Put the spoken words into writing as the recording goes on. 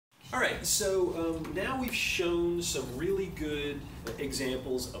All right, so now we've shown some really good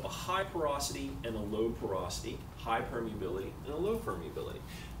examples of a high porosity and a low porosity, high permeability and a low permeability.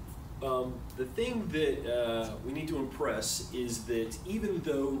 The thing that we need to impress is that even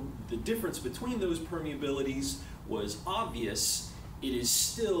though the difference between those permeabilities was obvious, it is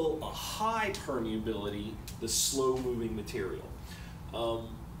still a high permeability, the slow-moving material.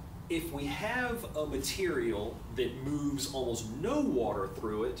 If we have a material that moves almost no water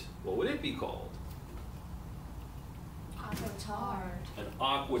through it, what would it be called? Aquitard. An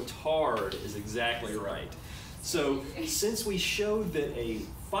aquitard is exactly right. So since we showed that a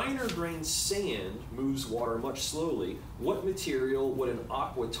finer grained sand moves water much slowly, what material would an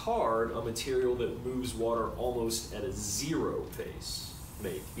aquitard, a material that moves water almost at a zero pace,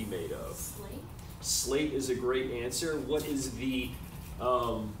 be made of? Slate. Slate is a great answer. What is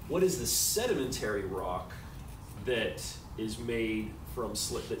the sedimentary rock that is made from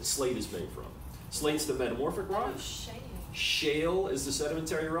slate? That slate is made from? Slate's the metamorphic rock. Oh, shale. Shale is the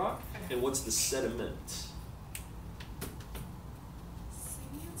sedimentary rock. And what's the sediment?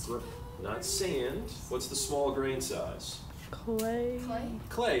 Not sand. What's the small grain size? Clay.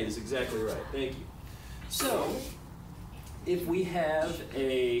 Clay is exactly right. Thank you. So, if we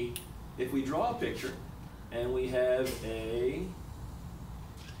draw a picture and we have a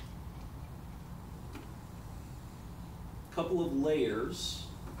couple of layers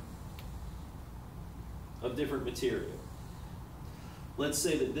of different material. Let's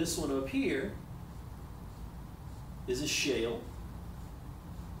say that this one up here is a shale.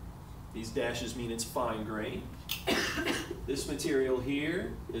 These dashes mean it's fine grain. This material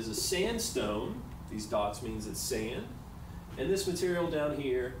here is a sandstone. These dots means it's sand. And this material down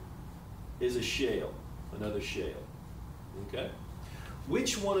here is a shale, another shale. Okay?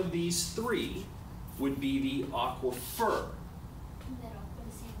 Which one of these three would be the aquifer? Middle,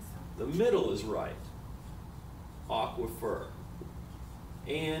 the sandstone. The middle is right. Aquifer.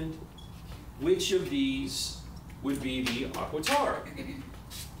 And which of these would be the aquitard?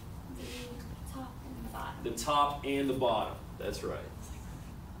 The top and the bottom. The top and the bottom. That's right.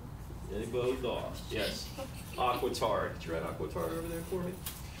 They both off. Yes. Aquitard. Did you write aquitard over there for me?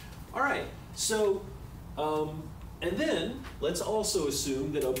 All right. So, and then let's also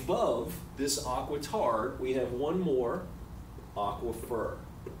assume that above this aquitard we have one more aquifer.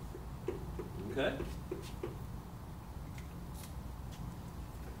 Okay?